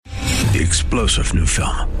The explosive new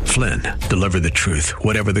film, Flynn, deliver the truth,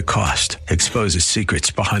 whatever the cost, exposes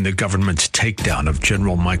secrets behind the government's takedown of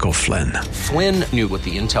General Michael Flynn. Flynn knew what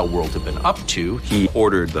the intel world had been up to. He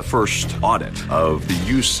ordered the first audit of the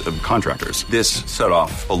use of contractors. This set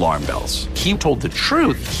off alarm bells. He told the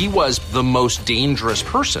truth. He was the most dangerous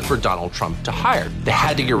person for Donald Trump to hire. They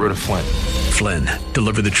had to get rid of Flynn. Flynn,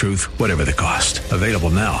 deliver the truth, whatever the cost. Available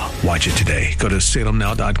now. Watch it today. Go to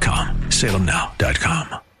salemnow.com.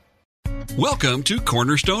 salemnow.com. Welcome to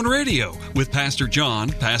Cornerstone Radio with Pastor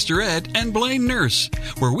John, Pastor Ed, and Blaine Nurse,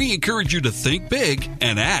 where we encourage you to think big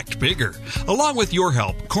and act bigger. Along with your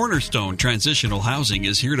help, Cornerstone Transitional Housing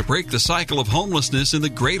is here to break the cycle of homelessness in the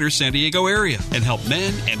greater San Diego area and help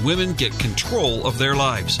men and women get control of their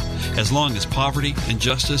lives. As long as poverty,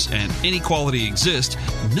 injustice, and inequality exist,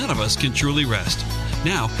 none of us can truly rest.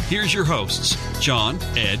 Now, here's your hosts, John,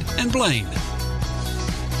 Ed, and Blaine.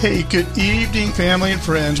 Hey, good evening, family and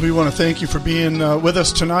friends. We want to thank you for being with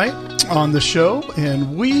us tonight on the show.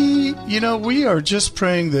 And we are just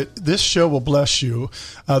praying that this show will bless you.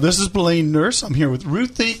 This is Blaine Nurse. I'm here with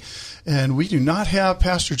Ruthie, and we do not have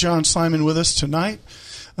Pastor John Simon with us tonight.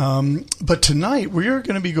 But tonight we are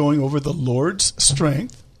going to be going over the Lord's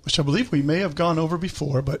strength, which I believe we may have gone over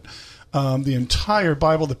before, but the entire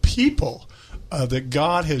Bible, the people that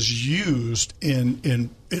God has used in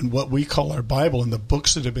what we call our Bible and the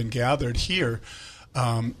books that have been gathered here,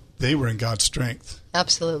 they were in God's strength.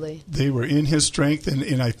 Absolutely. They were in His strength,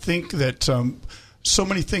 and I think that so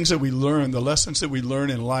many things that we learn, the lessons that we learn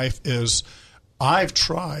in life is I've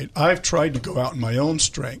tried to go out in my own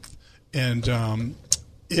strength, and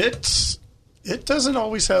it doesn't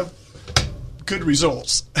always have good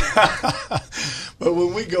results. But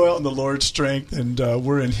when we go out in the Lord's strength and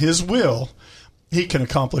we're in His will, He can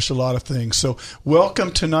accomplish a lot of things. So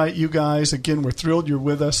welcome tonight, you guys. Again, we're thrilled you're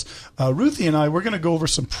with us. Ruthie and I, we're going to go over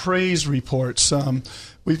some praise reports.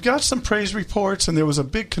 We've got some praise reports, and there was a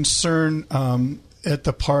big concern at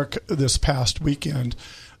the park this past weekend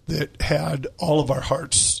that had all of our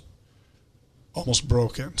hearts almost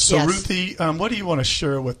broken. So, yes. Ruthie, what do you want to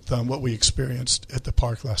share with what we experienced at the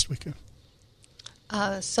park last weekend?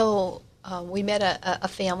 We met a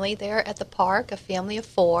family there at the park, a family of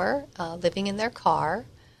 4 living in their car.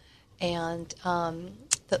 And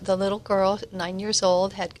the little girl, 9 years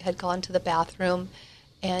old, had gone to the bathroom.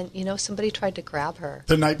 And, somebody tried to grab her.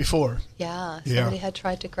 The night before. Yeah, somebody had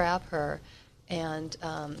tried to grab her. And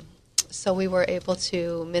so we were able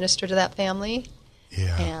to minister to that family.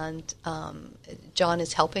 Yeah. And John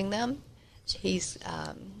is helping them. He's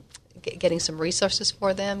getting some resources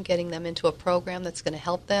for them, getting them into a program that's going to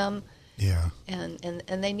help them. Yeah, and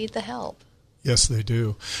they need the help. Yes, they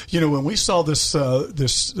do. When we saw this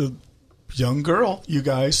young girl, you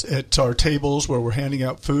guys, at our tables where we're handing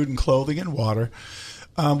out food and clothing and water,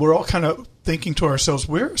 we're all kind of thinking to ourselves,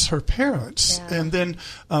 where's her parents? Yeah. And then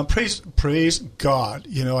praise God.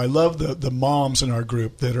 I love the moms in our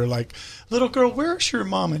group that are like, little girl, where's your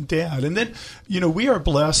mom and dad? And then, we are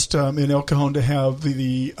blessed in El Cajon to have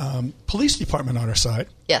the police department on our side.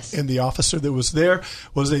 Yes. And the officer that was there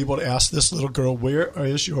was able to ask this little girl, where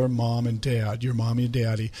is your mom and dad, your mommy and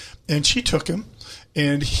daddy? And she took him,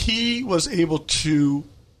 and he was able to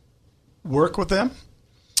work with them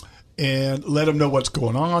and let them know what's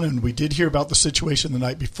going on. And we did hear about the situation the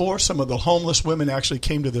night before. Some of the homeless women actually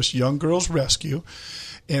came to this young girl's rescue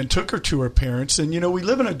and took her to her parents. And, we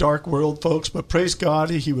live in a dark world, folks, but praise God,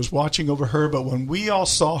 He was watching over her. But when we all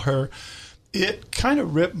saw her, it kind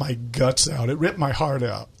of ripped my guts out. It ripped my heart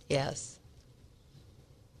out. Yes.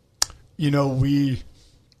 We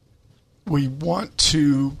want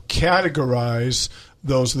to categorize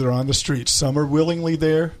those that are on the streets. Some are willingly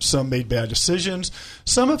there. Some made bad decisions.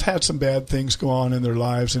 Some have had some bad things go on in their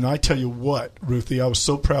lives. And I tell you what, Ruthie, I was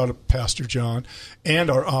so proud of Pastor John and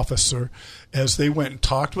our officer as they went and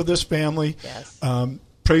talked with this family. Yes.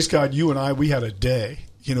 Praise God, you and I, we had a day.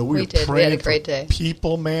 We were did. praying we had a great for day.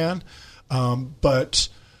 People, man. But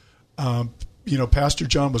Pastor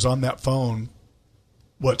John was on that phone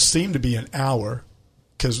what seemed to be an hour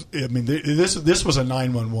because, this was a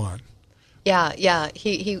 911. Yeah,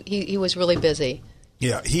 he was really busy.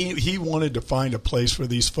 Yeah, he wanted to find a place for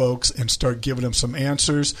these folks and start giving them some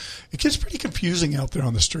answers. It gets pretty confusing out there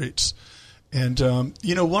on the streets. And,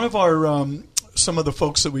 one of our, some of the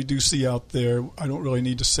folks that we do see out there, I don't really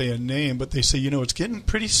need to say a name, but they say, it's getting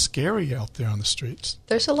pretty scary out there on the streets.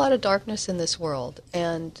 There's a lot of darkness in this world.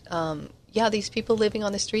 And, these people living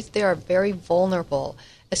on the streets, they are very vulnerable.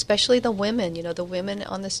 Especially the women, the women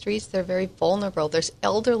on the streets, they're very vulnerable. There's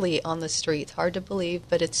elderly on the streets. Hard to believe,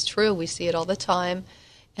 but it's true. We see it all the time,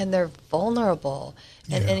 and they're vulnerable.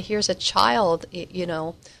 And here's a child,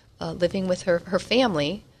 living with her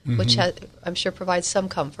family, which I'm sure provides some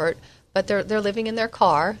comfort. But they're living in their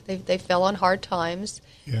car. They fell on hard times,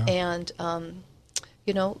 and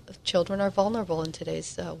children are vulnerable in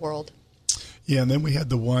today's world. Yeah, and then we had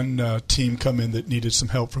the one team come in that needed some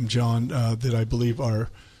help from John that I believe our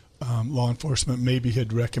law enforcement maybe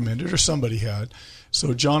had recommended, or somebody had.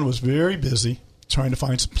 So John was very busy trying to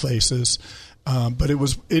find some places, but it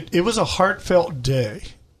was a heartfelt day.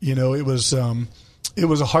 It was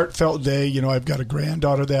a heartfelt day. I've got a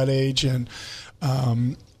granddaughter that age, and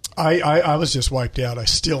I was just wiped out. I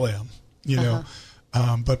still am,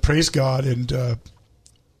 but praise God, and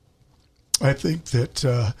I think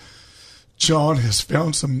that John has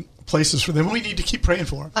found some places for them. We need to keep praying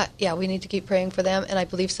for them. Yeah, we need to keep praying for them, and I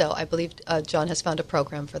believe so. I believe John has found a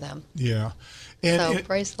program for them. Yeah.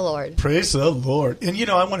 Praise the Lord. Praise the Lord. And,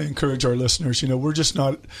 I want to encourage our listeners,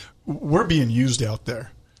 we're being used out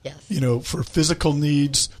there. Yes. For physical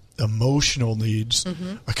needs, emotional needs.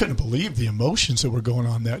 I couldn't believe the emotions that were going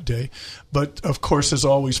on that day. But, of course, as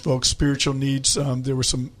always, folks, spiritual needs. There was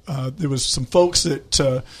some folks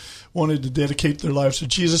that wanted to dedicate their lives to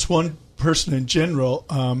Jesus. One person in general,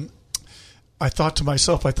 I thought to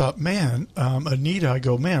myself, man, Anita, I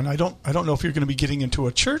don't know if you're going to be getting into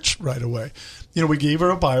a church right away. We gave her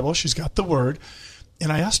a Bible. She's got the Word.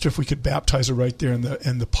 And I asked her if we could baptize her right there in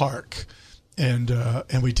the park. And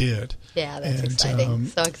we did. Yeah, that's exciting.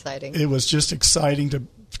 So exciting. It was just exciting to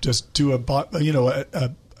just do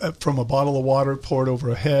from a bottle of water poured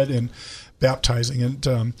over a head and baptizing.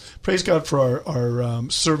 And praise God for our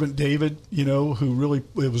servant David, who really,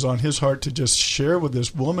 it was on his heart to just share with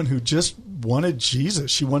this woman who just wanted Jesus.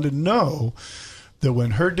 She wanted to know that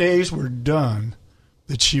when her days were done,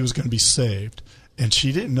 that she was going to be saved. And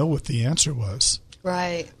she didn't know what the answer was.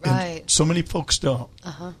 Right. And so many folks don't.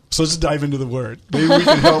 So let's dive into the Word. Maybe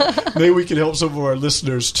we can help some of our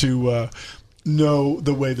listeners to know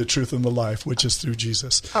the way, the truth, and the life, which is through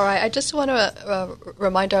Jesus. All right. I just want to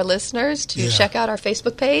remind our listeners to check out our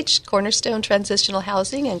Facebook page, Cornerstone Transitional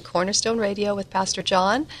Housing and Cornerstone Radio with Pastor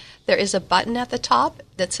John. There is a button at the top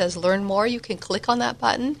that says Learn More. You can click on that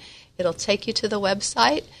button. It'll take you to the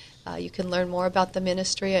website. You can learn more about the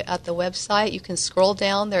ministry at the website. You can scroll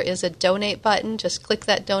down. There is a donate button. Just click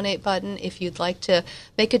that donate button if you'd like to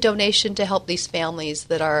make a donation to help these families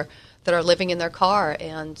that are living in their car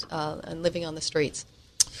and living on the streets.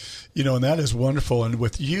 And that is wonderful. And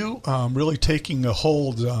with you really taking a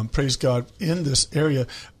hold, praise God, in this area,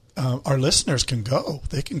 our listeners can go.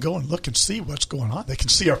 They can go and look and see what's going on. They can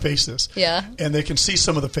see our faces. Yeah. And they can see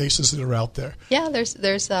some of the faces that are out there. Yeah,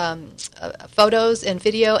 there's photos and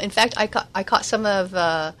video. In fact, I caught some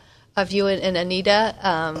of you and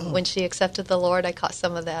Anita when she accepted the Lord. I caught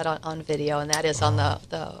some of that on video, and that is on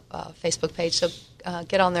the Facebook page. So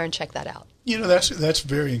get on there and check that out. That's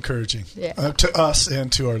very encouraging to us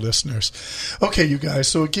and to our listeners. Okay, you guys.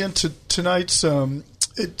 So again, tonight's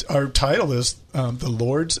our title is The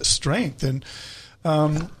Lord's Strength. And,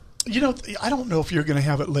 I don't know if you're going to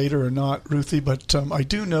have it later or not, Ruthie, but I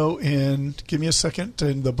do know give me a second,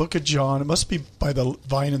 in the book of John, it must be by the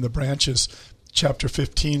vine and the branches, chapter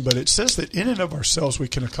 15, but it says that in and of ourselves we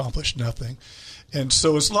can accomplish nothing. And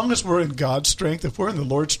so as long as we're in God's strength, if we're in the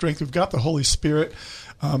Lord's strength, we've got the Holy Spirit,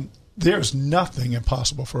 there's nothing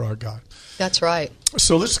impossible for our God. That's right.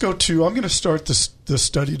 So let's go to, I'm going to start the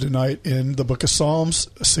study tonight in the book of Psalms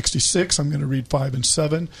 66. I'm going to read 5 and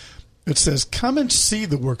 7. It says, "Come and see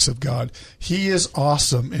the works of God. He is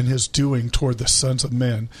awesome in his doing toward the sons of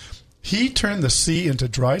men. He turned the sea into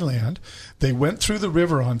dry land. They went through the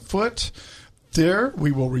river on foot. There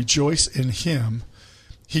we will rejoice in him.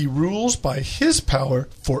 He rules by his power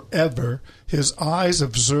forever. His eyes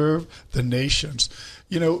observe the nations."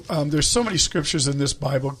 There's so many scriptures in this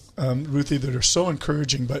Bible, Ruthie, that are so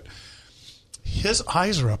encouraging, but his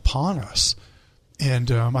eyes are upon us.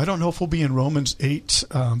 And I don't know if we'll be in Romans 8,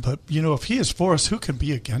 but, if he is for us, who can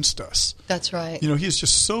be against us? That's right. He is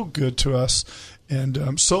just so good to us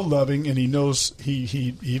and so loving, and he knows,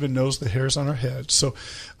 he even knows the hairs on our head. So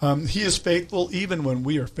he is faithful even when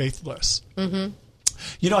we are faithless.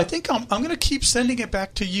 Mm-hmm. I think I'm going to keep sending it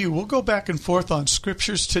back to you. We'll go back and forth on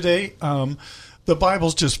scriptures today. The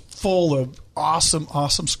Bible's just full of awesome,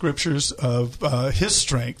 awesome scriptures of his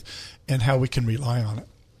strength and how we can rely on it.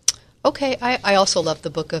 Okay, I also love the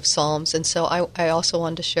book of Psalms, and so I also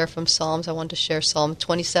wanted to share from Psalms. I wanted to share Psalm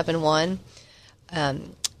 27:1.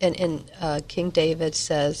 And King David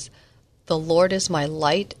says, "The Lord is my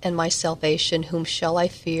light and my salvation. Whom shall I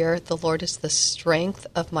fear? The Lord is the strength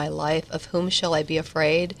of my life. Of whom shall I be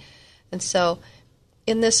afraid?" And so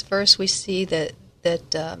in this verse we see that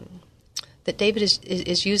that David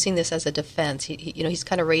is using this as a defense. He's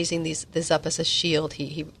kind of raising this up as a shield.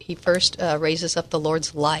 He first raises up the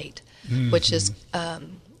Lord's light, which is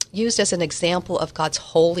used as an example of God's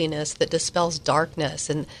holiness that dispels darkness,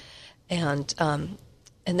 and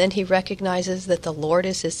then he recognizes that the Lord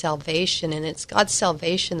is his salvation, and it's God's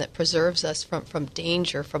salvation that preserves us from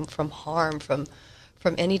danger, from harm, from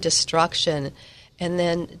any destruction. And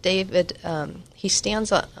then David, he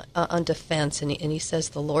stands on defense, and he says,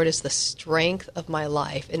 "The Lord is the strength of my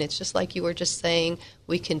life." And it's just like you were just saying,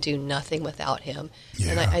 we can do nothing without him.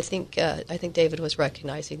 Yeah. And I think David was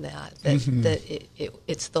recognizing that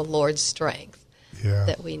it's the Lord's strength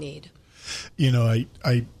that we need.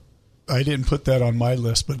 I didn't put that on my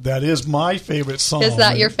list, but that is my favorite psalm. Is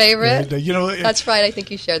that your favorite? And, that's right. I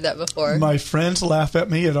think you shared that before. My friends laugh at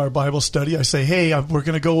me at our Bible study. I say, "Hey, we're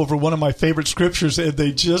going to go over one of my favorite scriptures," and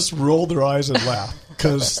they just roll their eyes and laugh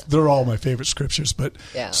because they're all my favorite scriptures. But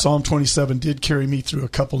Psalm 27 did carry me through a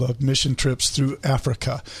couple of mission trips through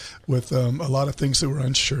Africa with a lot of things that were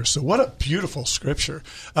unsure. So what a beautiful scripture.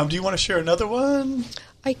 Do you want to share another one?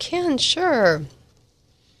 I can, sure.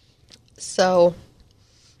 So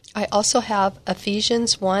I also have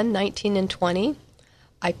Ephesians 1:19 and 20.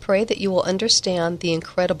 I pray that you will understand the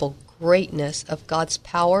incredible greatness of God's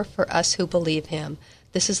power for us who believe him.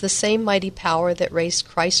 This is the same mighty power that raised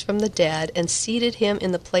Christ from the dead and seated him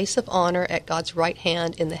in the place of honor at God's right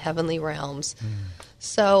hand in the heavenly realms.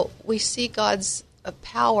 So we see God's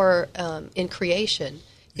power in creation.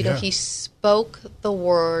 You know, he spoke the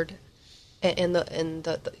word, and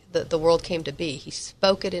the world came to be. He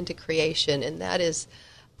spoke it into creation, and that is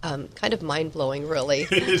kind of mind-blowing, really.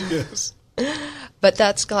 It is. But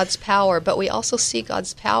that's God's power. But we also see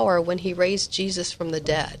God's power when he raised Jesus from the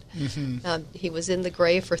dead. He was in the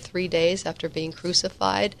grave for 3 days after being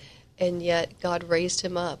crucified, and yet God raised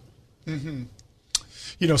him up.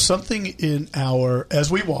 Something in as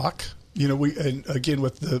we walk, and again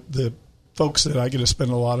with the folks that I get to spend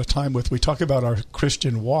a lot of time with, we talk about our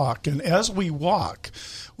Christian walk. And as we walk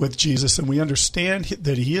with Jesus and we understand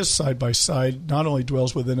that he is side by side, not only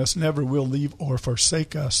dwells within us, never will leave or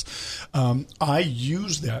forsake us, I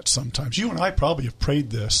use that sometimes. You and I probably have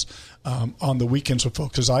prayed this on the weekends with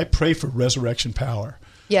folks, because I pray for resurrection power.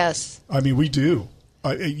 Yes. I mean, we do.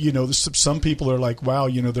 Some people are like, wow,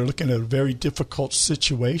 they're looking at a very difficult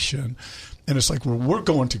situation. And it's like, well, we're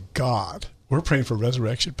going to God. We're praying for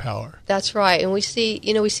resurrection power. That's right. And we see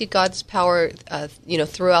God's power,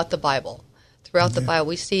 throughout the Bible. Throughout the Bible,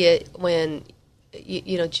 we see it when,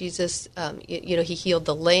 Jesus, he healed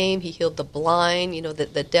the lame, he healed the blind,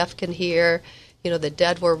 the deaf can hear, the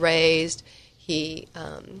dead were raised. He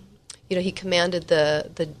commanded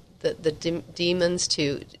the demons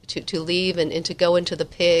to leave and to go into the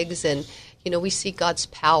pigs. And, we see God's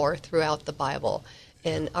power throughout the Bible.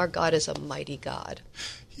 And our God is a mighty God.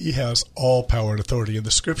 He has all power and authority. In the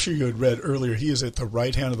scripture you had read earlier, he is at the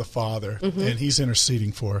right hand of the Father, and he's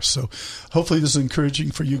interceding for us. So hopefully this is encouraging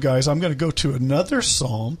for you guys. I'm going to go to another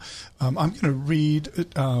psalm. I'm going to read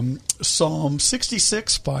Psalm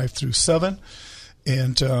 66, 5 through 7.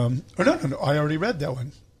 And no, I already read that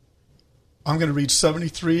one. I'm going to read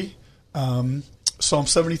 73, Psalm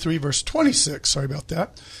 73, verse 26. Sorry about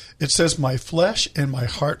that. It says, "My flesh and my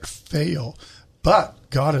heart fail, but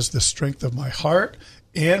God is the strength of my heart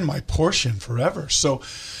and my portion forever." So,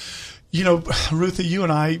 Ruthie, you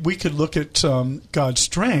and I, we could look at God's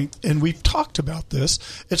strength, and we've talked about this.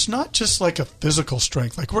 It's not just like a physical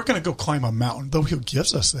strength, like we're going to go climb a mountain, though he'll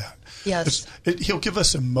give us that. Yes. He'll give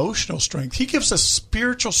us emotional strength. He gives us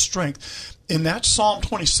spiritual strength. In that Psalm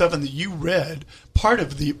 27 that you read, part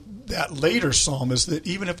of that later psalm is that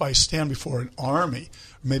even if I stand before an army,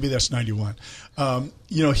 maybe that's 91,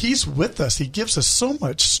 he's with us. He gives us so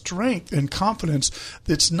much strength and confidence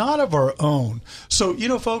that's not of our own. So,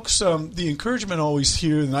 folks, the encouragement always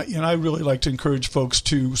here, and I really like to encourage folks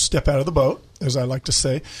to step out of the boat, as I like to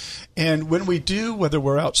say. And when we do, whether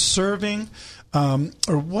we're out serving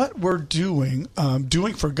or what we're doing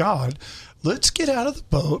for God, let's get out of the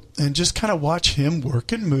boat and just kind of watch him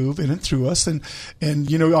work and move in and through us. And I'm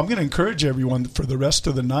going to encourage everyone for the rest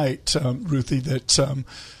of the night, Ruthie, that,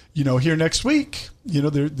 here next week,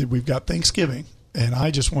 we've got Thanksgiving. And I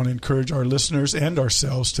just want to encourage our listeners and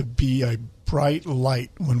ourselves to be a bright light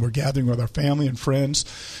when we're gathering with our family and friends,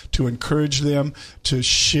 to encourage them, to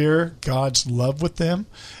share God's love with them.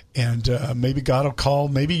 And maybe God will call.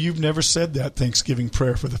 Maybe you've never said that Thanksgiving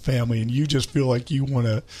prayer for the family, and you just feel like you want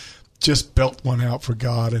to just belt one out for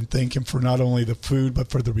God and thank him for not only the food, but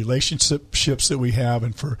for the relationships that we have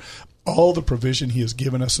and for all the provision he has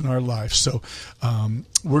given us in our life. So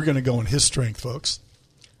we're going to go in his strength, folks.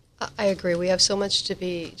 I agree. We have so much to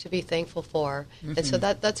be thankful for, and so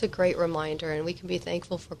that's a great reminder. And we can be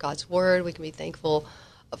thankful for God's Word. We can be thankful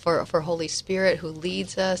for Holy Spirit who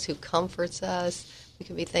leads us, who comforts us. We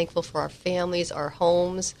can be thankful for our families, our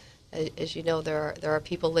homes. As you know, there are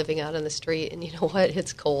people living out in the street, and you know what?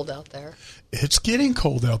 It's cold out there. It's getting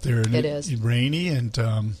cold out there, and it is rainy,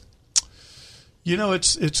 and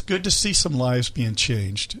it's good to see some lives being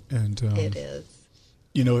changed. And it is.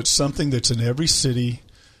 It's something that's in every city.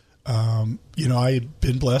 I had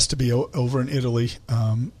been blessed to be over in Italy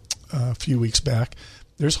a few weeks back.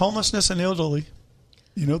 There's homelessness in Italy.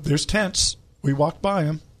 There's tents. We walked by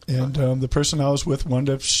them, and the person I was with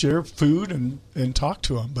wanted to share food and talk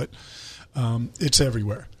to them, but it's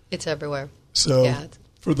everywhere. It's everywhere. So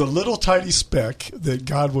for the little tiny speck that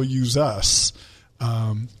God will use us,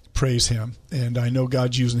 praise Him. And I know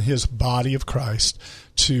God's using His body of Christ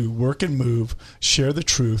to work and move, share the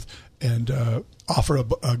truth, and offer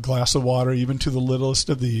a glass of water even to the littlest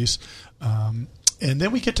of these. And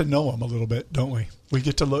then we get to know them a little bit, don't we? We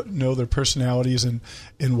get to know their personalities and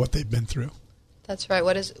what they've been through. That's right.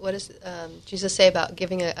 What does Jesus say about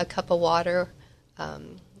giving a cup of water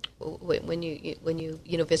when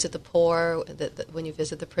you visit the poor, when you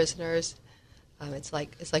visit the prisoners? It's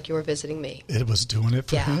like you were visiting me. It was doing it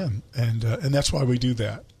for Him, and that's why we do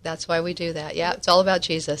that. That's why we do that. Yeah, it's all about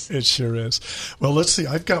Jesus. It sure is. Well, let's see.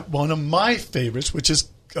 I've got one of my favorites, which is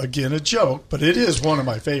again a joke, but it is one of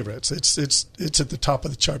my favorites. It's at the top of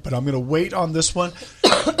the chart, but I'm going to wait on this one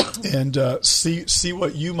and see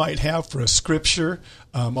what you might have for a scripture.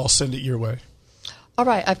 I'll send it your way. All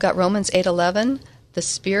right. I've got Romans 8:11. The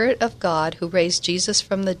Spirit of God who raised Jesus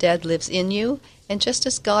from the dead lives in you. And just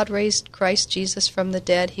as God raised Christ Jesus from the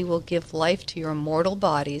dead, He will give life to your mortal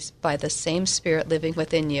bodies by the same Spirit living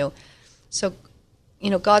within you. So,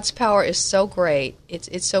 God's power is so great.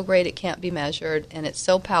 It's so great it can't be measured, and it's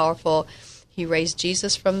so powerful. He raised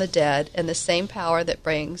Jesus from the dead, and the same power that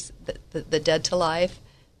brings the dead to life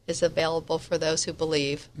is available for those who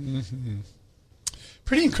believe. Mm-hmm.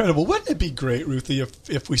 Pretty incredible. Wouldn't it be great, Ruthie,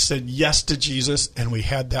 if we said yes to Jesus and we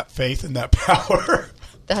had that faith and that power?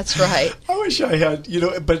 That's right. I wish I had,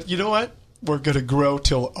 but you know what? We're going to grow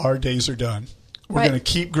till our days are done. We're going to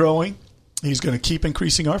keep growing. He's going to keep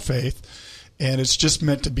increasing our faith, and it's just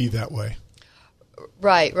meant to be that way.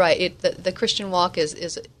 Right. The Christian walk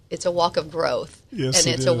it's a walk of growth. Yes,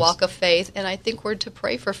 and it's a walk of faith, and I think we're to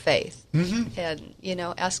pray for faith and,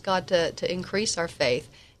 ask God to increase our faith,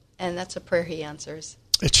 and that's a prayer He answers.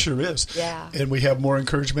 It sure is. Yeah. And we have more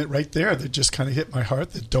encouragement right there that just kind of hit my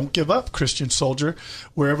heart, that don't give up, Christian soldier.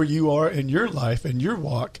 Wherever you are in your life and your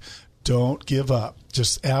walk, don't give up.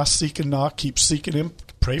 Just ask, seek, and knock. Keep seeking Him.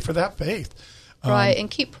 Pray for that faith. Right,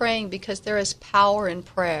 and keep praying because there is power in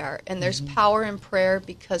prayer. And there's power in prayer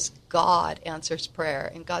because God answers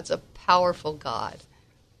prayer. And God's a powerful God.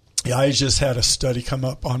 Yeah, I just had a study come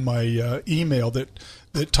up on my email that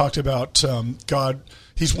talked about God.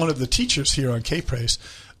 He's one of the teachers here on K-Praise,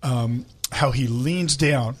 how He leans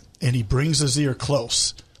down and He brings His ear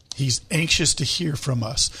close. He's anxious to hear from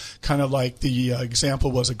us, kind of like the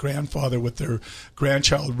example was a grandfather with their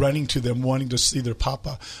grandchild running to them, wanting to see their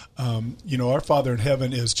papa. Our Father in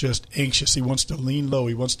heaven is just anxious. He wants to lean low.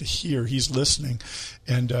 He wants to hear. He's listening,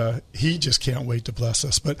 and He just can't wait to bless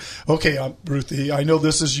us. But, okay, Ruthie, I know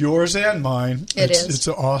this is yours and mine. It's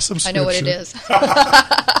an awesome scripture. I know what it is.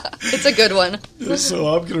 It's a good one.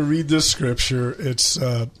 So I'm going to read this scripture. It's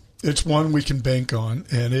one we can bank on,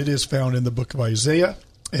 and it is found in the book of Isaiah.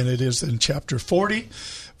 And it is in chapter 40,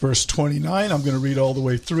 verse 29. I'm going to read all the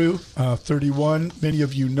way through 31. Many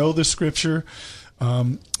of you know this scripture,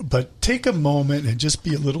 but take a moment and just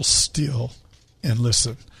be a little still and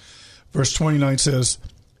listen. Verse 29 says,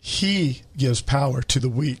 He gives power to the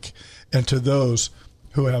weak, and to those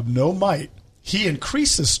who have no might, He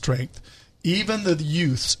increases strength. Even the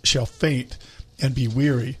youths shall faint and be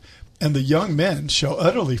weary, and the young men shall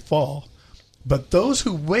utterly fall. But those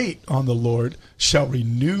who wait on the Lord shall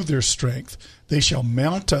renew their strength. They shall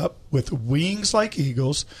mount up with wings like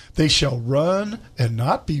eagles. They shall run and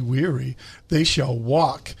not be weary. They shall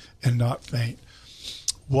walk and not faint.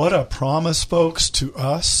 What a promise, folks, to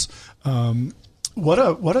us. What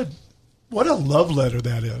a love letter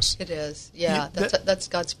that is. It is. Yeah, that's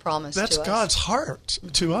God's promise to us. That's God's heart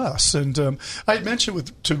to us. And I had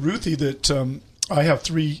mentioned to Ruthie that I have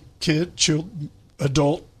 3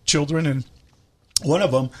 adult children, and one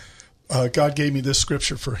of them, God gave me this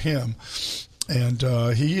scripture for him, and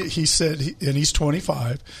he said, and he's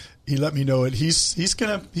 25. He let me know it. He's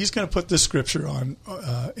gonna put this scripture on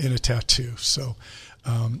in a tattoo. So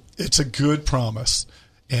it's a good promise,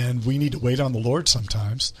 and we need to wait on the Lord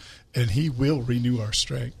sometimes, and He will renew our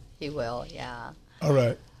strength. He will, yeah. All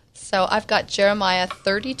right. So I've got Jeremiah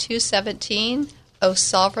 32:17. O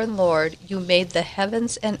sovereign Lord, you made the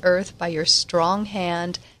heavens and earth by your strong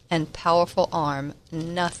hand and powerful arm.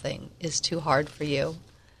 Nothing is too hard for you.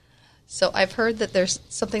 So I've heard that there's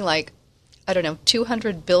something like,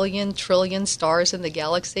 200 billion trillion stars in the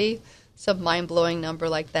galaxy, some mind-blowing number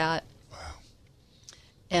like that. Wow.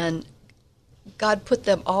 And God put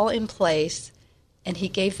them all in place, and he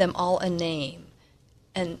gave them all a name.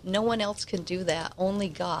 And no one else can do that, only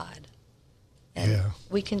God. And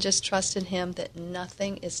we can just trust in him that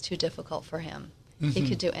nothing is too difficult for him. Mm-hmm. He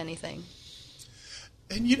could do anything.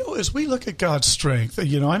 And, as we look at God's strength,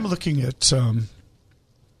 I'm looking at,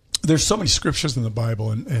 there's so many scriptures in the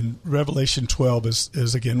Bible, and Revelation 12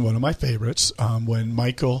 is again, one of my favorites. When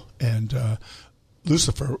Michael and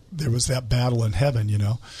Lucifer, there was that battle in heaven,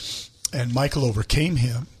 and Michael overcame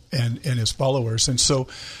him and his followers. And so,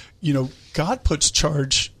 God puts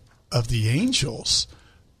charge of the angels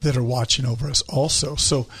that are watching over us also.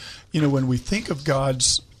 So, when we think of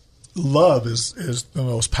God's love is the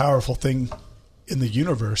most powerful thing in the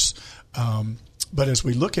universe, but as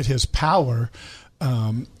we look at his power,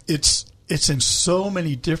 it's in so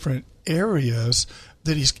many different areas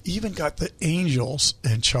that he's even got the angels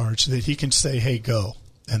in charge, that he can say, hey, go,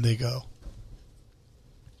 and they go.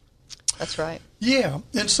 That's right. Yeah,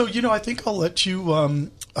 and so, I think I'll let you,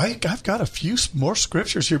 I've got a few more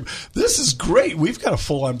scriptures here. This is great. We've got a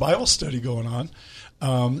full-on Bible study going on.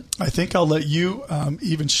 I think I'll let you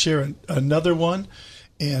even share another one,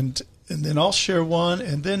 and then I'll share one,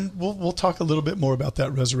 and then we'll talk a little bit more about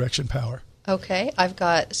that resurrection power. Okay, I've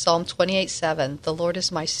got Psalm 28:7. The Lord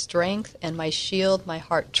is my strength and my shield. My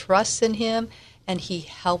heart trusts in him, and he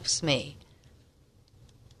helps me.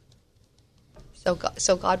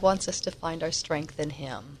 So God wants us to find our strength in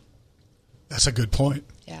him. That's a good point.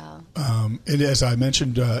 Yeah. And as I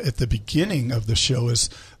mentioned at the beginning of the show,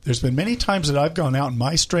 there's been many times that I've gone out in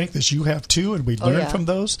my strength, as you have too, and we learn from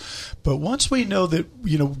those. But once we know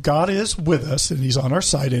that God is with us and he's on our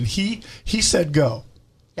side, and he said go.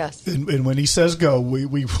 Yes. And when he says go,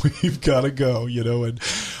 we've got to go.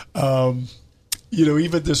 And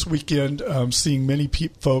even this weekend, seeing many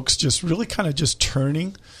folks just really kind of just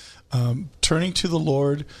turning to the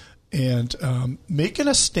Lord and making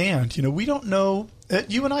a stand. We don't know.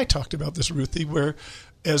 You and I talked about this, Ruthie, where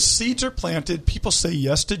as seeds are planted, people say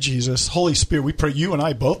yes to Jesus. Holy Spirit, we pray. You and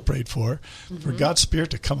I both prayed for God's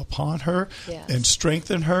Spirit to come upon her and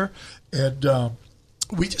strengthen her. And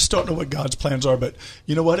we just don't know what God's plans are. But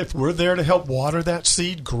you know what? If we're there to help water that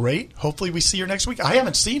seed, great. Hopefully we see her next week. I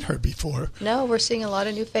haven't seen her before. No, we're seeing a lot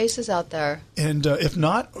of new faces out there. And if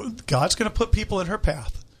not, God's going to put people in her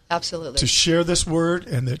path. Absolutely. To share this word,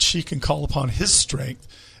 and that she can call upon his strength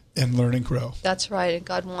and learn and grow. That's right. And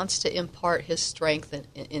God wants to impart his strength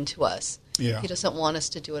into us. Yeah. He doesn't want us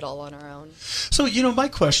to do it all on our own. So, my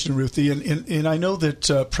question, Ruthie, and I know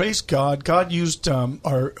that, praise God, God used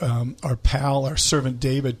our pal, our servant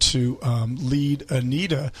David, to lead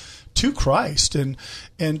Anita to Christ. And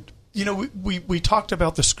we talked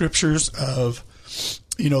about the scriptures of,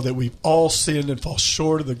 that we've all sinned and fall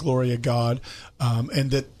short of the glory of God,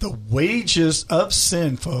 and that the wages of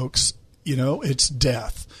sin, folks, it's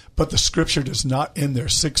death. But the scripture does not end there.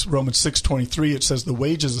 Romans 6:23, it says the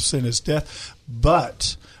wages of sin is death,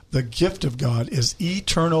 but the gift of God is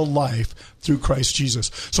eternal life through Christ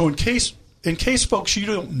Jesus. So in case folks, you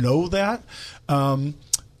don't know that,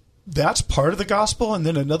 that's part of the gospel. And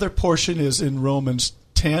then another portion is in Romans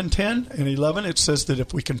 10 and 11, it says that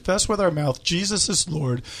if we confess with our mouth Jesus is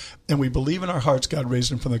Lord and we believe in our hearts God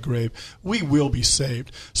raised him from the grave, we will be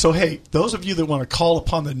saved. So, hey, those of you that want to call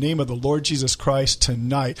upon the name of the Lord Jesus Christ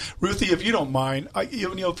tonight, Ruthie, if you don't mind,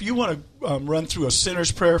 if you want to run through a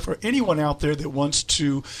sinner's prayer for anyone out there that wants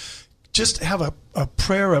to just have a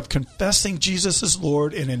prayer of confessing Jesus as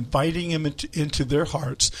Lord and inviting him into their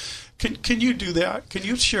hearts. Can you do that? Can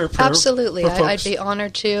you share a prayer? Absolutely. I'd be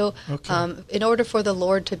honored to. Okay. In order for the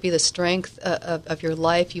Lord to be the strength of your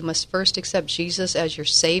life, you must first accept Jesus as your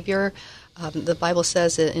Savior. The Bible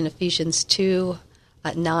says in Ephesians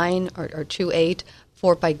 2:9 or 2:8,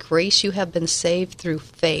 for by grace you have been saved through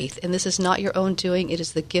faith. And this is not your own doing. It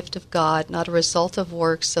is the gift of God, not a result of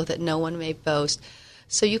works, so that no one may boast.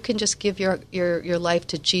 So you can just give your life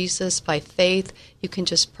to Jesus by faith. You can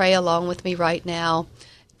just pray along with me right now.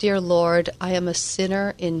 Dear Lord, I am a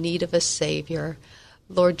sinner in need of a Savior.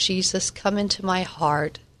 Lord Jesus, come into my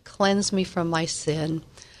heart. Cleanse me from my sin.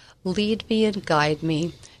 Lead me and guide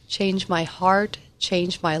me. Change my heart.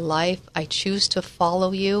 Change my life. I choose to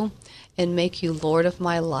follow you and make you Lord of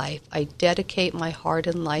my life. I dedicate my heart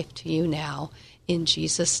and life to you now. In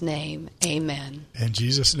Jesus' name, amen. In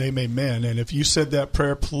Jesus' name, amen. And if you said that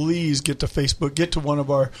prayer, please get to Facebook, get to one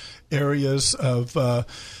of our areas of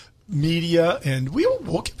media, and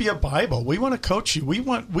we'll give you a Bible. We want to coach you. We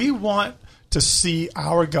want to see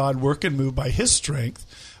our God work and move by His strength.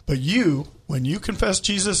 But you, when you confess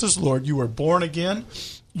Jesus as Lord, you are born again.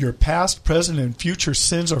 Your past, present, and future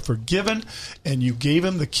sins are forgiven, and you gave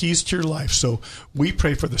Him the keys to your life. So we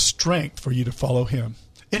pray for the strength for you to follow Him.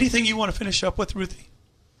 Anything you want to finish up with, Ruthie?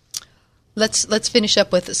 Let's finish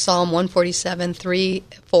up with Psalm 147, 3,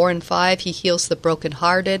 4, and 5. He heals the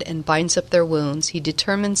brokenhearted and binds up their wounds. He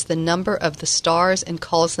determines the number of the stars and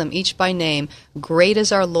calls them each by name. Great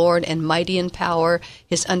is our Lord and mighty in power.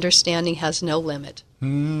 His understanding has no limit.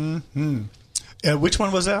 Mm-hmm. And which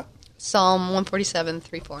one was that? Psalm 147,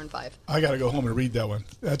 3, 4, and 5. I got to go home and read that one.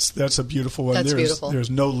 That's a beautiful one. That's beautiful. There's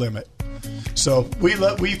no limit. So we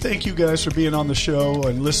thank you guys for being on the show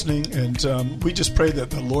and listening, and we just pray that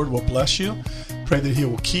the Lord will bless you, pray that He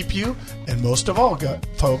will keep you, and most of all, God,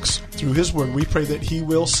 folks, through His Word, we pray that He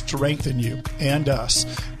will strengthen you and us.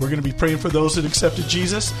 We're going to be praying for those that accepted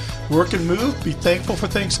Jesus. Work and move. Be thankful for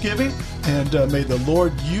Thanksgiving, and may the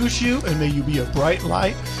Lord use you, and may you be a bright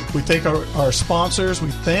light. We thank our sponsors.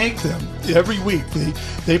 We thank them every week.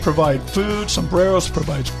 They provide food. Sombreros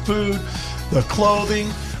provides food, the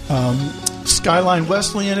clothing. Skyline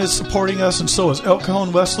Wesleyan is supporting us, and so is El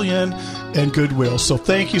Cajon Wesleyan and Goodwill. So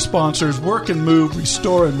thank you, sponsors. Work and move,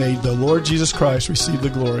 restore, and may the Lord Jesus Christ receive the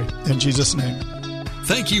glory. In Jesus' name.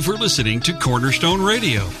 Thank you for listening to Cornerstone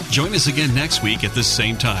Radio. Join us again next week at this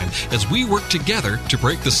same time as we work together to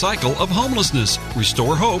break the cycle of homelessness,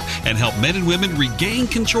 restore hope, and help men and women regain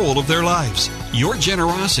control of their lives. Your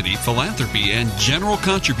generosity, philanthropy, and general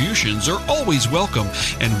contributions are always welcome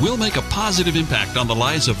and will make a positive impact on the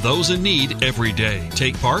lives of those in need every day.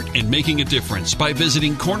 Take part in making a difference by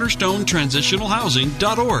visiting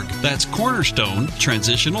cornerstonetransitionalhousing.org. That's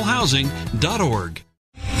cornerstonetransitionalhousing.org.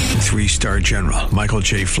 3-star General Michael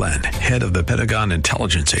J. Flynn, head of the Pentagon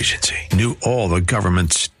Intelligence Agency, knew all the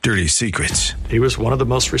government's dirty secrets. He was one of the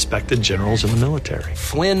most respected generals in the military.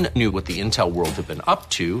 Flynn knew what the intel world had been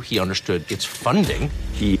up to. He understood its funding.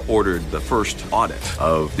 He ordered the first audit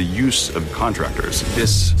of the use of contractors.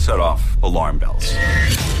 This set off alarm bells.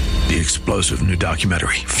 The explosive new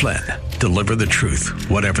documentary, Flynn, Deliver the Truth,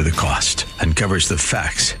 Whatever the Cost, uncovers the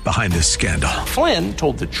facts behind this scandal. Flynn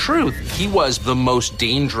told the truth. He was the most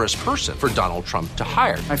dangerous person for Donald Trump to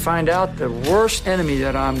hire. I find out the worst enemy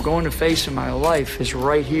that I'm going to face in my life is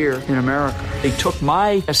right here in America. They took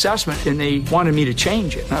my assessment and they wanted me to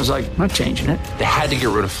change it. And I was like, I'm not changing it. They had to get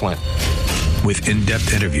rid of Flynn. With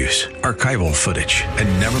in-depth interviews, archival footage, and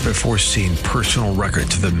never-before-seen personal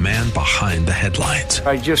records of the man behind the headlines.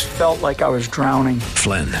 I just felt like I was drowning.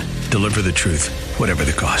 Flynn, Deliver the Truth, Whatever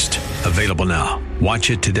the Cost. Available now.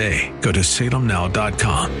 Watch it today. Go to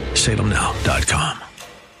salemnow.com. salemnow.com.